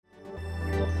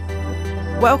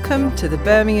Welcome to the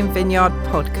Birmingham Vineyard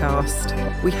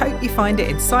podcast. We hope you find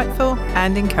it insightful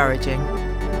and encouraging.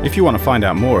 If you want to find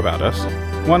out more about us,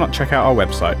 why not check out our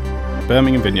website,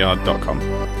 birminghamvineyard.com.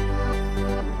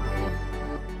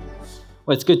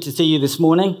 Well, it's good to see you this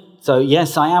morning. So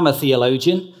yes, I am a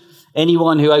theologian.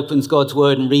 Anyone who opens God's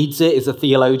word and reads it is a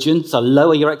theologian, so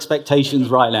lower your expectations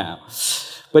right now.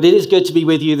 But it is good to be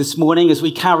with you this morning as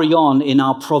we carry on in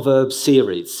our Proverbs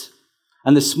series.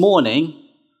 And this morning,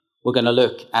 we're going to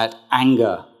look at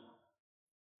anger.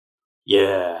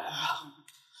 Yeah.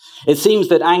 It seems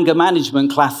that anger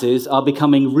management classes are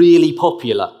becoming really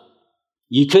popular.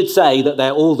 You could say that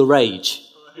they're all the rage.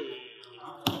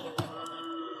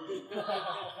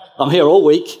 I'm here all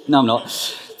week. No, I'm not.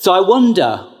 So I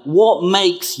wonder, what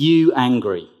makes you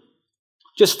angry?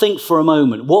 Just think for a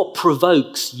moment. What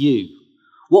provokes you?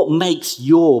 What makes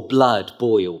your blood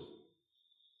boil?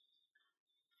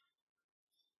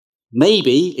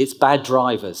 Maybe it's bad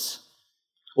drivers,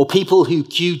 or people who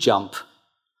queue jump,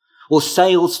 or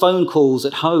sales phone calls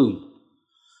at home,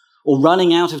 or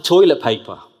running out of toilet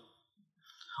paper,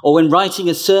 or when writing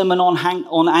a sermon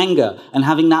on anger and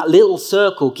having that little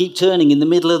circle keep turning in the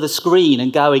middle of the screen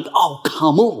and going, oh,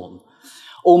 come on.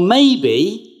 Or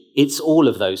maybe it's all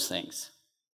of those things.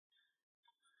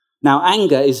 Now,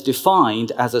 anger is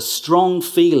defined as a strong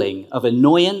feeling of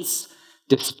annoyance,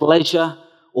 displeasure,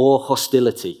 or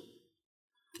hostility.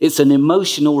 It's an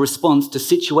emotional response to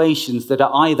situations that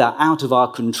are either out of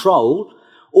our control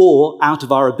or out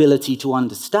of our ability to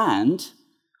understand,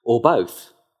 or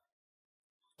both.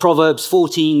 Proverbs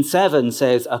 14:7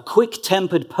 says, "A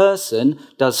quick-tempered person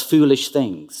does foolish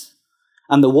things,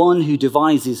 and the one who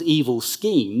devises evil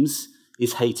schemes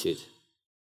is hated."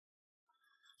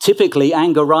 Typically,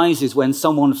 anger rises when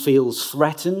someone feels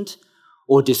threatened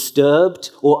or disturbed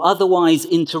or otherwise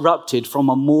interrupted from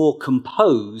a more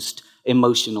composed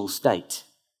emotional state.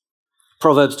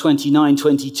 Proverbs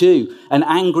 29:22, "An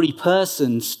angry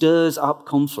person stirs up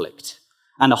conflict,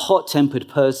 and a hot-tempered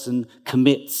person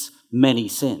commits many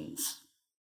sins."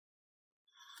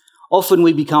 Often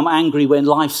we become angry when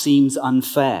life seems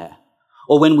unfair,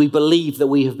 or when we believe that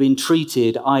we have been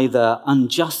treated either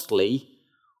unjustly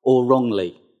or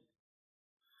wrongly.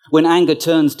 When anger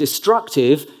turns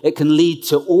destructive, it can lead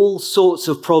to all sorts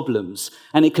of problems,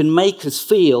 and it can make us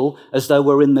feel as though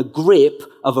we're in the grip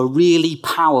of a really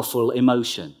powerful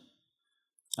emotion,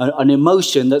 an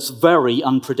emotion that's very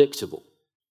unpredictable.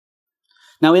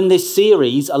 Now, in this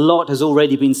series, a lot has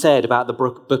already been said about the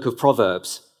book of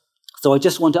Proverbs, so I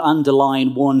just want to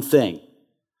underline one thing.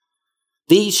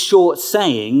 These short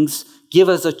sayings give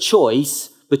us a choice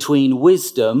between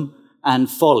wisdom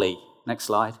and folly. Next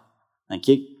slide. Thank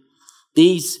you.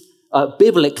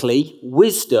 Biblically,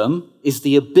 wisdom is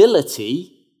the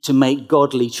ability to make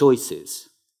godly choices.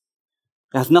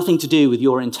 It has nothing to do with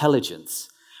your intelligence.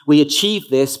 We achieve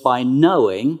this by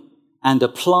knowing and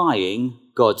applying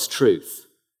God's truth.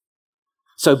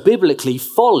 So biblically,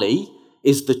 folly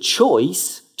is the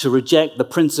choice to reject the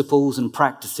principles and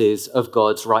practices of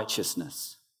God's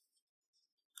righteousness.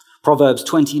 Proverbs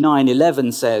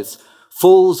 29:11 says,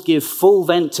 "Fools give full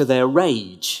vent to their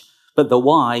rage, but the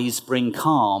wise bring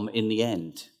calm in the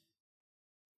end."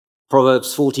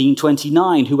 Proverbs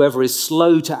 14:29, "Whoever is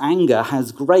slow to anger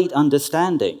has great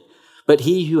understanding, but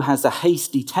he who has a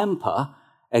hasty temper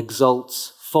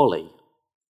exalts folly."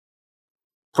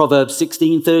 Proverbs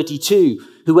 16:32,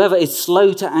 "Whoever is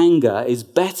slow to anger is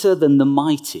better than the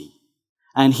mighty,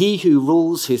 and he who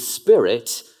rules his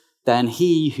spirit than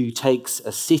he who takes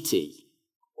a city."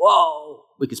 Whoa,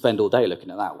 we could spend all day looking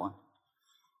at that one.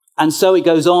 And so it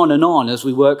goes on and on as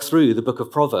we work through the book of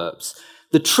Proverbs.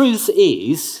 The truth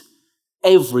is,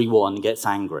 everyone gets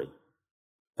angry.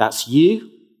 That's you,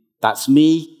 that's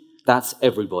me, that's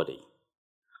everybody.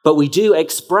 But we do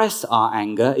express our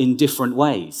anger in different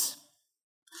ways.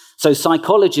 So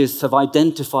psychologists have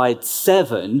identified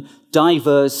 7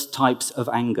 diverse types of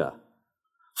anger.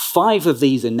 5 of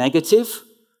these are negative,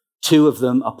 2 of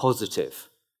them are positive.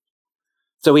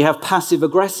 So we have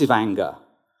passive-aggressive anger.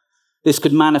 This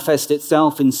could manifest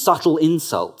itself in subtle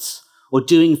insults, or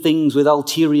doing things with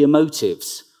ulterior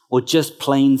motives, or just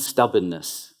plain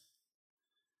stubbornness.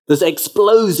 There's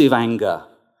explosive anger,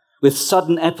 with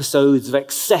sudden episodes of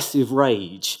excessive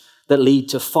rage that lead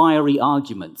to fiery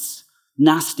arguments,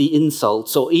 nasty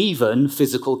insults, or even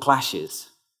physical clashes.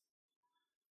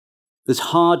 There's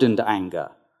hardened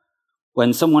anger,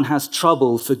 when someone has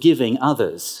trouble forgiving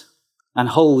others and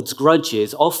holds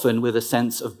grudges, often with a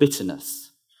sense of bitterness.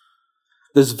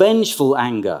 There's vengeful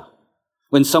anger,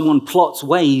 when someone plots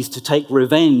ways to take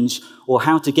revenge or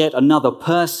how to get another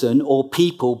person or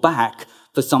people back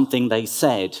for something they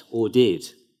said or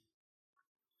did.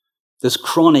 There's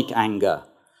chronic anger,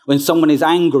 when someone is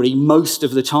angry most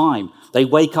of the time. They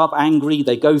wake up angry,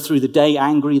 they go through the day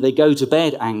angry, they go to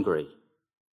bed angry.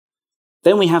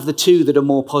 Then we have the two that are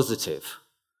more positive.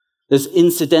 There's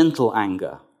incidental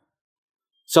anger.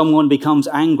 Someone becomes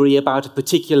angry about a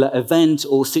particular event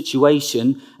or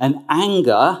situation, and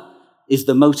anger is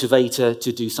the motivator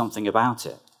to do something about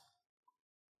it.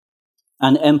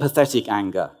 And empathetic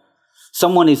anger.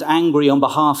 Someone is angry on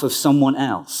behalf of someone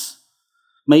else,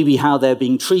 maybe how they're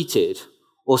being treated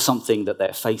or something that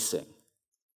they're facing.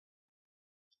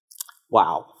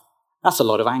 Wow, that's a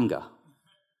lot of anger.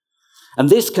 And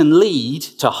this can lead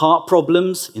to heart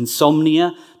problems,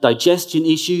 insomnia, digestion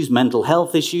issues, mental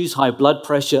health issues, high blood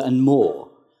pressure, and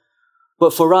more.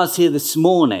 But for us here this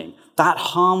morning, that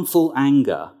harmful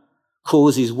anger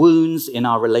causes wounds in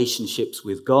our relationships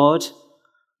with God,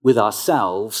 with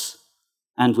ourselves,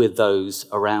 and with those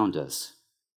around us.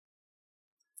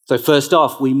 So first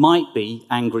off, we might be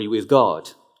angry with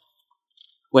God.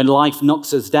 When life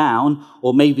knocks us down,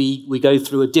 or maybe we go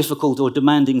through a difficult or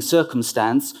demanding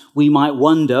circumstance, we might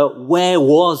wonder, where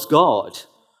was God?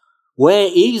 Where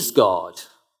is God?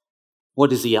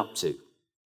 What is he up to?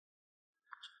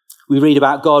 We read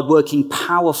about God working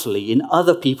powerfully in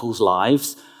other people's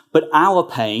lives, but our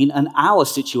pain and our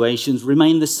situations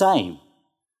remain the same,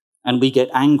 and we get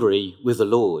angry with the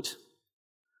Lord.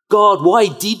 God, why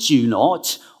did you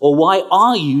not? Or why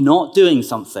are you not doing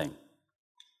something?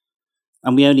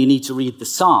 And we only need to read the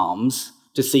Psalms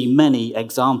to see many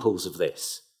examples of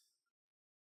this.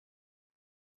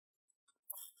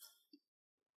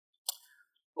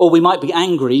 Or we might be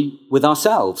angry with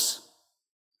ourselves.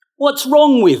 What's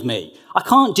wrong with me? I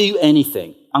can't do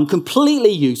anything. I'm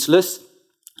completely useless,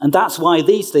 and that's why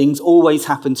these things always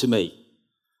happen to me.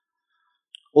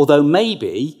 Although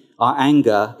maybe our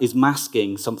anger is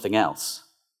masking something else.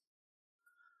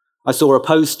 I saw a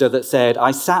poster that said,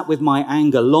 I sat with my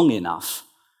anger long enough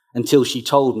until she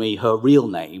told me her real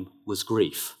name was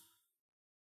grief.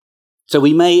 So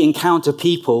we may encounter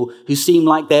people who seem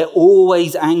like they're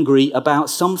always angry about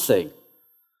something,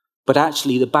 but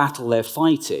actually the battle they're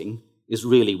fighting is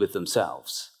really with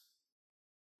themselves.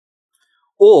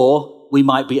 Or we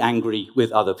might be angry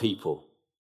with other people.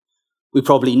 We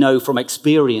probably know from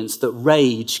experience that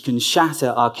rage can shatter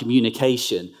our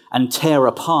communication and tear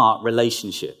apart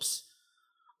relationships.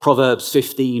 Proverbs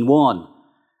 15:1,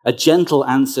 a gentle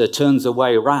answer turns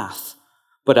away wrath,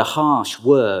 but a harsh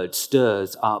word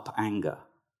stirs up anger.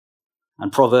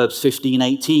 And Proverbs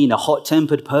 15:18, a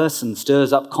hot-tempered person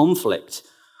stirs up conflict,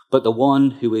 but the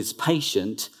one who is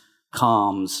patient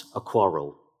calms a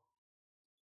quarrel.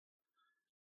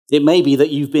 It may be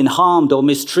that you've been harmed or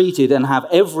mistreated and have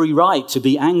every right to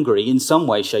be angry in some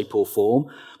way, shape, or form,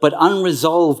 but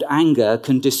unresolved anger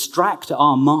can distract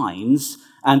our minds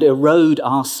and erode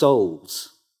our souls.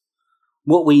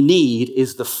 What we need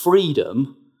is the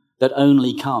freedom that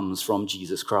only comes from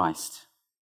Jesus Christ.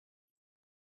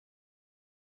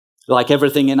 Like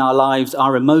everything in our lives,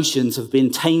 our emotions have been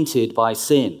tainted by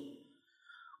sin.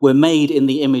 We're made in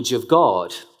the image of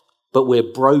God, but we're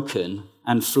broken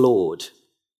and flawed.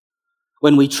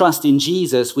 When we trust in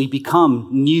Jesus, we become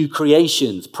new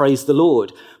creations, praise the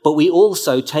Lord. But we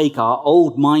also take our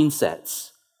old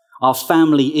mindsets, our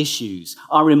family issues,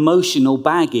 our emotional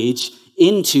baggage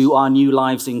into our new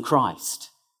lives in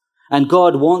Christ. And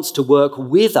God wants to work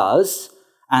with us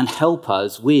and help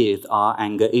us with our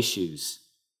anger issues.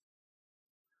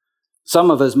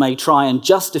 Some of us may try and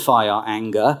justify our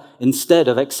anger instead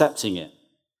of accepting it.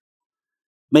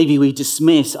 Maybe we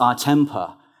dismiss our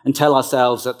temper and tell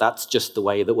ourselves that that's just the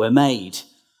way that we're made.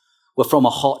 We're from a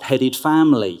hot-headed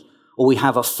family, or we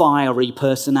have a fiery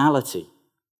personality.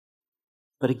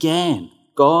 But again,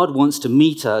 God wants to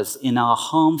meet us in our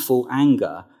harmful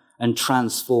anger and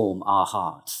transform our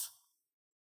hearts.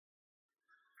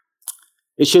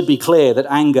 It should be clear that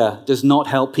anger does not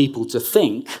help people to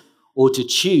think or to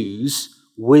choose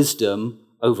wisdom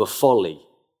over folly.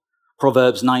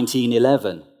 Proverbs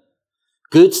 19:11.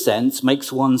 Good sense makes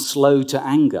one slow to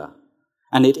anger,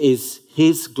 and it is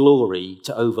his glory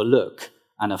to overlook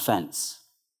an offense.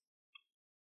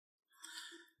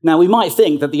 Now, we might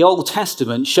think that the Old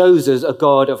Testament shows us a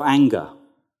God of anger.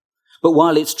 But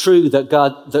while it's true that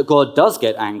God does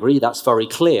get angry, that's very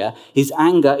clear, his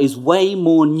anger is way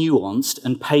more nuanced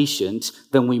and patient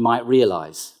than we might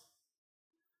realize.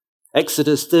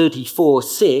 Exodus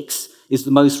 34:6 is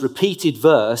the most repeated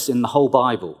verse in the whole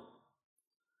Bible.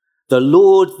 The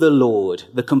Lord,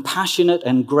 the compassionate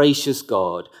and gracious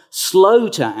God, slow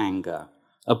to anger,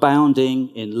 abounding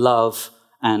in love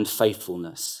and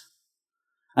faithfulness.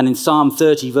 And in Psalm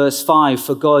 30, verse 5,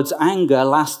 for God's anger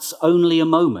lasts only a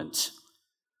moment,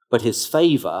 but his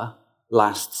favor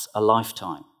lasts a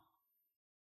lifetime.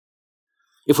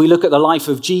 If we look at the life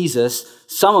of Jesus,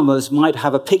 some of us might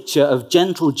have a picture of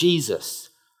gentle Jesus.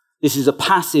 This is a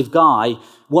passive guy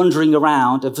wandering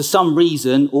around and for some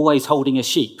reason always holding a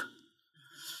sheep.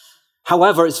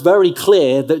 However, it's very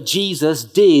clear that Jesus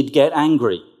did get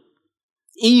angry,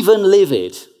 even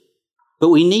livid. But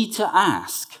we need to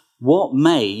ask, what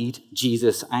made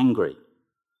Jesus angry?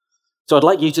 So I'd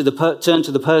like you to turn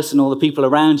to the person or the people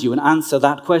around you and answer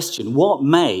that question. What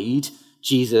made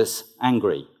Jesus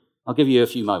angry? I'll give you a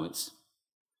few moments.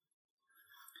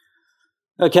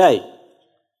 Okay,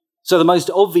 so the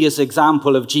most obvious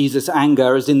example of Jesus'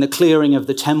 anger is in the clearing of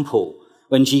the temple,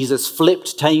 when Jesus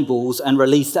flipped tables and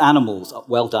released animals.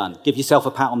 Well done. Give yourself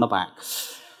a pat on the back.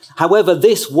 However,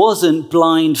 this wasn't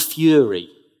blind fury.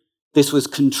 This was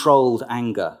controlled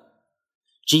anger.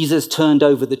 Jesus turned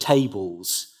over the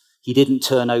tables. He didn't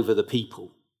turn over the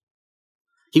people.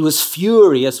 He was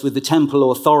furious with the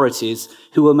temple authorities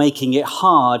who were making it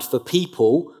hard for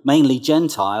people, mainly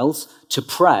Gentiles, to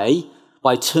pray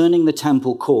by turning the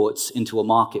temple courts into a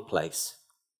marketplace.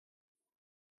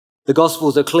 The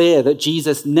Gospels are clear that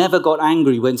Jesus never got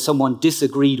angry when someone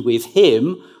disagreed with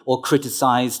him or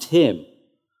criticized him.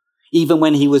 Even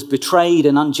when he was betrayed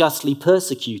and unjustly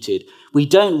persecuted, we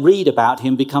don't read about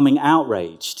him becoming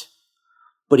outraged.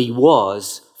 But he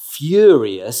was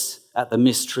furious at the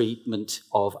mistreatment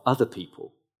of other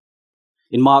people.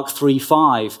 In Mark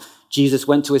 3:5, Jesus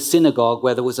went to a synagogue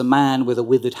where there was a man with a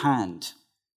withered hand.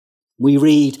 We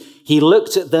read, he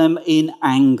looked at them in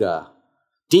anger,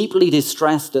 deeply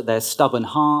distressed at their stubborn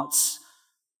hearts,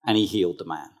 and he healed the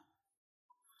man.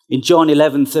 In John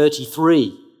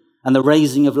 11:33, and the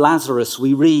raising of Lazarus,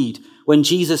 we read, when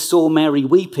Jesus saw Mary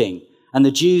weeping, and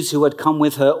the Jews who had come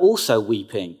with her also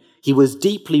weeping, he was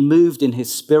deeply moved in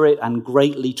his spirit and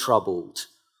greatly troubled.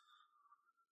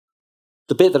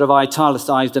 The bit that I've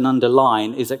italicized and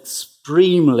underlined is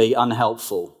extremely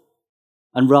unhelpful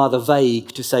and rather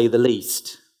vague, to say the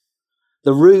least.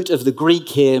 The root of the Greek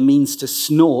here means to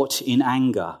snort in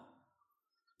anger.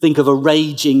 Think of a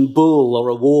raging bull or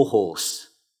a war horse.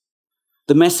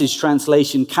 The Message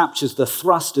translation captures the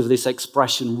thrust of this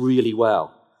expression really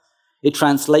well. It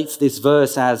translates this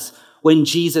verse as, when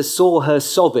Jesus saw her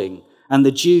sobbing and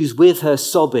the Jews with her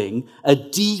sobbing, a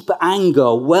deep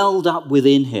anger welled up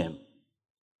within him.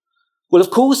 Well,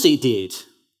 of course it did.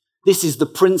 This is the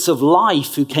Prince of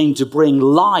Life who came to bring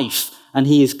life, and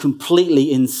he is completely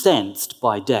incensed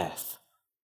by death.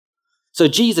 So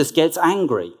Jesus gets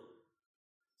angry.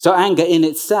 So anger in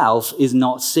itself is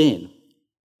not sin,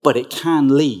 but it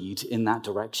can lead in that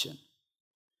direction.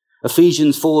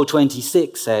 Ephesians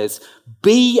 4:26 says,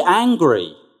 be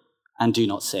angry and do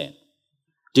not sin.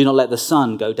 Do not let the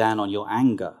sun go down on your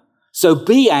anger. So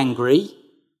be angry,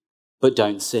 but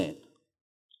don't sin.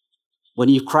 When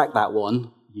you've cracked that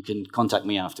one, you can contact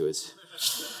me afterwards.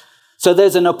 So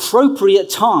there's an appropriate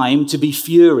time to be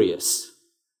furious.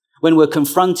 When we're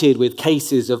confronted with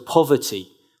cases of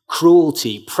poverty,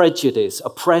 cruelty, prejudice,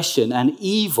 oppression, and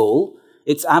evil,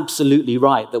 it's absolutely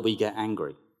right that we get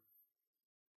angry.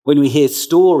 When we hear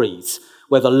stories,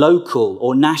 whether local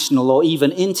or national or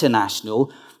even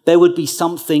international, there would be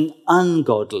something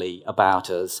ungodly about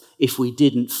us if we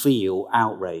didn't feel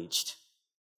outraged.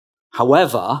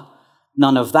 However,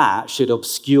 none of that should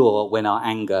obscure when our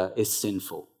anger is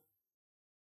sinful.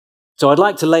 So I'd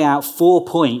like to lay out 4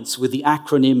 points with the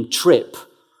acronym TRIP.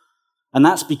 And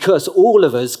that's because all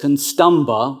of us can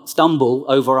stumble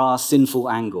over our sinful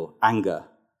anger.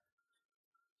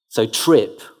 So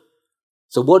TRIP.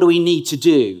 So what do we need to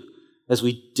do as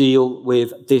we deal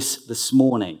with this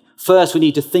morning? First, we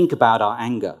need to think about our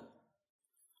anger.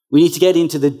 We need to get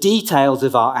into the details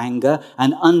of our anger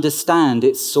and understand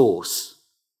its source.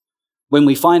 When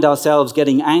we find ourselves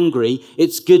getting angry,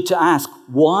 it's good to ask,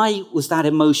 why was that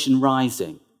emotion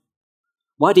rising?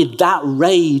 Why did that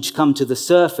rage come to the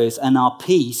surface and our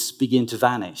peace begin to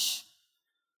vanish?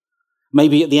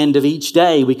 Maybe at the end of each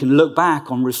day, we can look back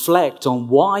and reflect on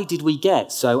why did we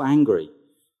get so angry?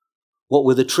 What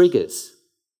were the triggers?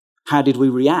 How did we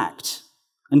react?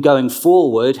 And going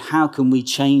forward, how can we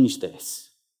change this?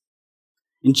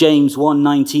 In James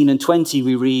 1:19 and 20,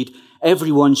 we read,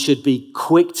 everyone should be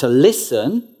quick to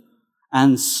listen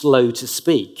and slow to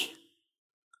speak.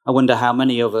 I wonder how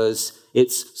many of us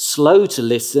it's slow to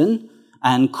listen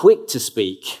and quick to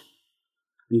speak.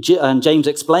 And James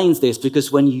explains this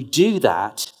because when you do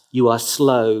that, you are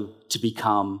slow to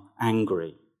become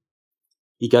angry.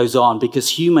 He goes on,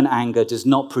 because human anger does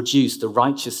not produce the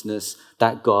righteousness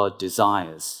that God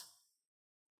desires.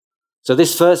 So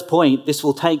this first point, this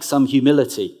will take some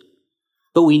humility.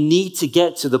 But we need to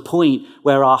get to the point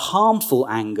where our harmful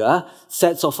anger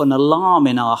sets off an alarm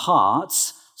in our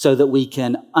hearts so that we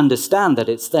can understand that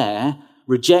it's there,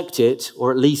 reject it,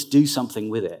 or at least do something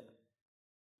with it.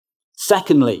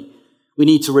 Secondly, we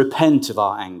need to repent of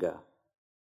our anger.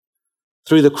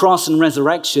 Through the cross and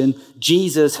resurrection,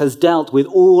 Jesus has dealt with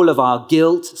all of our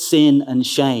guilt, sin, and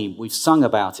shame. We've sung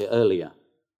about it earlier.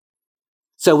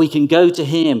 So we can go to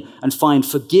him and find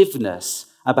forgiveness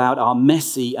about our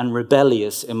messy and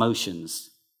rebellious emotions.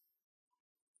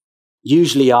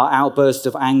 Usually our outbursts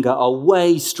of anger are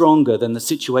way stronger than the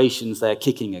situations they're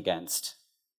kicking against.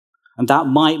 And that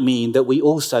might mean that we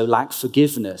also lack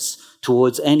forgiveness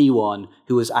towards anyone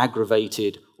who has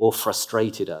aggravated or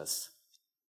frustrated us.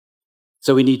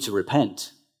 So we need to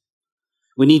repent.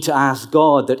 We need to ask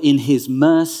God that in his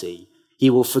mercy,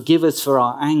 he will forgive us for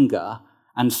our anger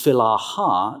and fill our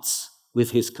hearts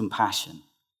with his compassion.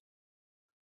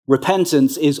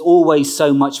 Repentance is always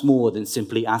so much more than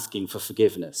simply asking for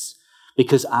forgiveness,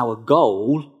 because our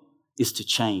goal is to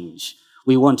change.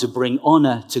 We want to bring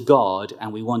honor to God,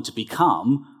 and we want to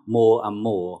become more and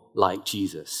more like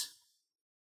Jesus.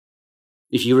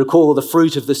 If you recall the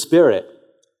fruit of the Spirit,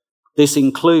 this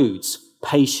includes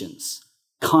patience,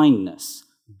 kindness,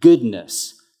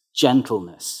 goodness,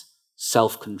 gentleness,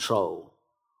 self-control.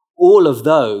 All of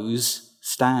those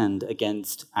stand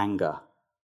against anger.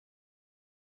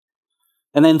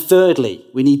 And then thirdly,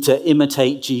 we need to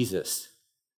imitate Jesus.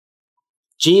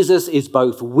 Jesus is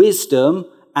both wisdom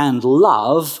and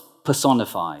love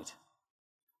personified.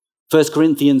 1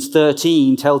 Corinthians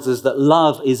 13 tells us that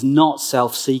love is not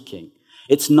self-seeking.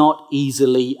 It's not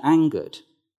easily angered.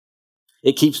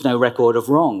 It keeps no record of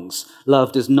wrongs.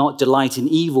 Love does not delight in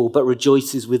evil, but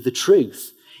rejoices with the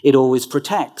truth. It always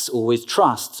protects, always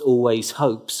trusts, always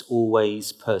hopes,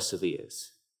 always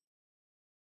perseveres.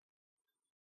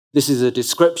 This is a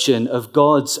description of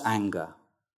God's anger,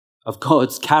 of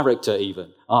God's character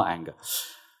even, our anger.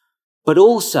 But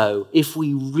also, if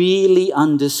we really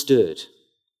understood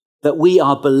that we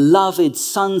are beloved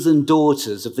sons and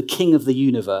daughters of the King of the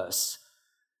universe,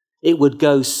 it would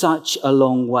go such a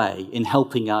long way in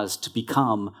helping us to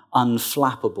become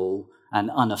unflappable and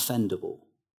unoffendable.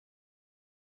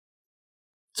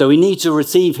 So we need to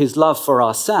receive his love for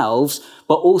ourselves,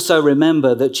 but also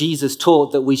remember that Jesus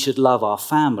taught that we should love our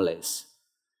families,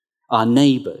 our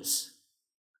neighbors,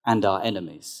 and our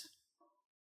enemies.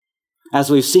 As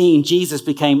we've seen, Jesus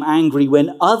became angry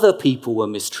when other people were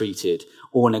mistreated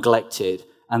or neglected,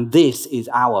 and this is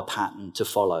our pattern to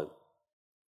follow.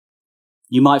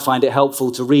 You might find it helpful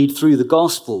to read through the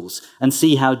Gospels and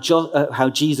see how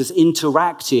Jesus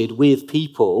interacted with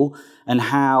people and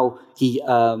how he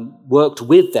worked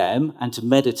with them, and to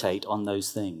meditate on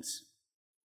those things.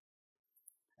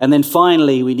 And then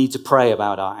finally, we need to pray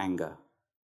about our anger.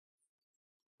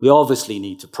 We obviously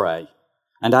need to pray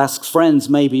and ask friends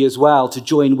maybe as well to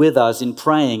join with us in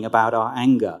praying about our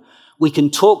anger. We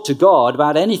can talk to God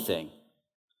about anything,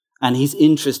 and he's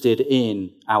interested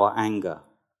in our anger.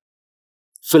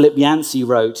 Philip Yancey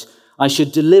wrote, "I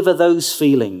should deliver those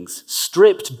feelings,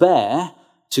 stripped bare,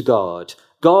 to God.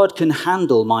 God can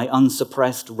handle my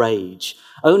unsuppressed rage.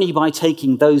 Only by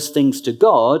taking those things to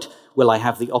God will I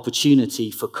have the opportunity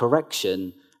for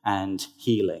correction and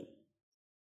healing."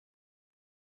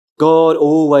 God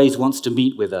always wants to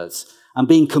meet with us, and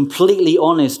being completely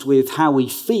honest with how we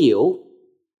feel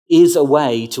is a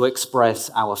way to express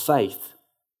our faith.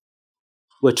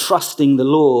 We're trusting the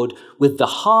Lord with the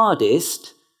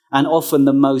hardest and often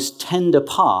the most tender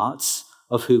parts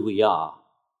of who we are.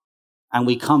 And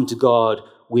we come to God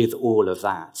with all of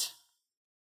that.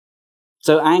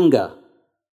 So anger,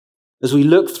 as we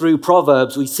look through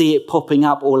Proverbs, we see it popping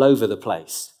up all over the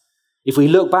place. If we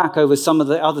look back over some of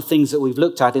the other things that we've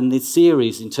looked at in this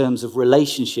series in terms of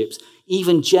relationships,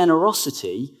 even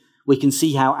generosity, we can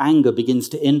see how anger begins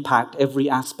to impact every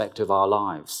aspect of our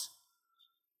lives.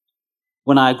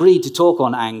 When I agreed to talk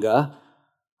on anger,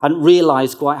 I hadn't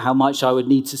realized quite how much I would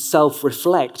need to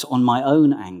self-reflect on my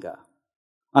own anger.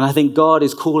 And I think God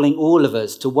is calling all of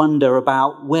us to wonder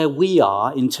about where we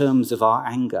are in terms of our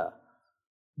anger.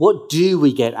 What do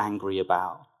we get angry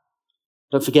about?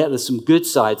 Don't forget there's some good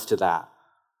sides to that.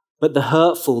 But the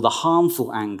hurtful, the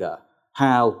harmful anger,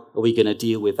 how are we going to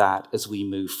deal with that as we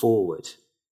move forward?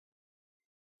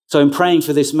 So in praying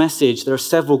for this message, there are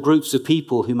several groups of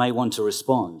people who may want to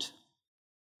respond.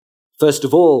 First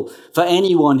of all, for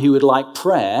anyone who would like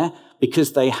prayer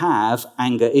because they have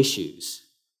anger issues.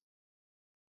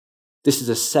 This is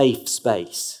a safe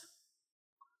space.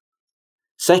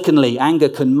 Secondly, anger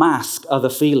can mask other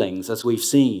feelings, as we've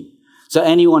seen. So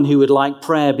anyone who would like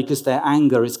prayer because their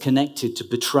anger is connected to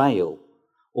betrayal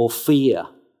or fear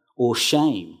or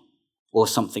shame or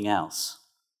something else.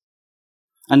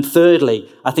 And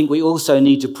thirdly, I think we also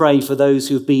need to pray for those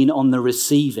who've been on the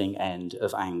receiving end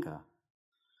of anger.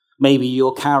 Maybe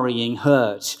you're carrying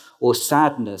hurt or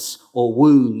sadness or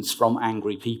wounds from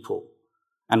angry people,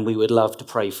 and we would love to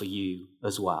pray for you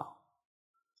as well.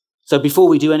 So before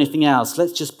we do anything else,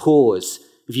 let's just pause.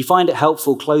 If you find it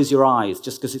helpful, close your eyes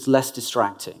just because it's less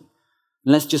distracting.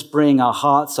 And let's just bring our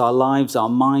hearts, our lives, our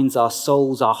minds, our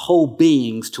souls, our whole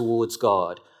beings towards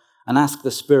God and ask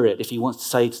the Spirit if he wants to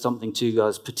say something to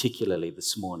us particularly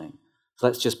this morning. So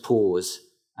let's just pause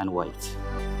and wait.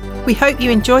 We hope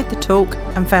you enjoyed the talk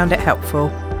and found it helpful.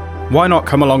 Why not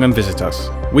come along and visit us?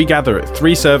 We gather at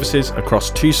 3 services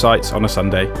across 2 sites on a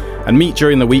Sunday and meet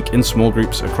during the week in small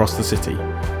groups across the city.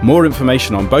 More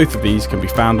information on both of these can be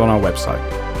found on our website.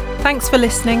 Thanks for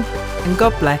listening, and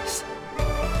God bless.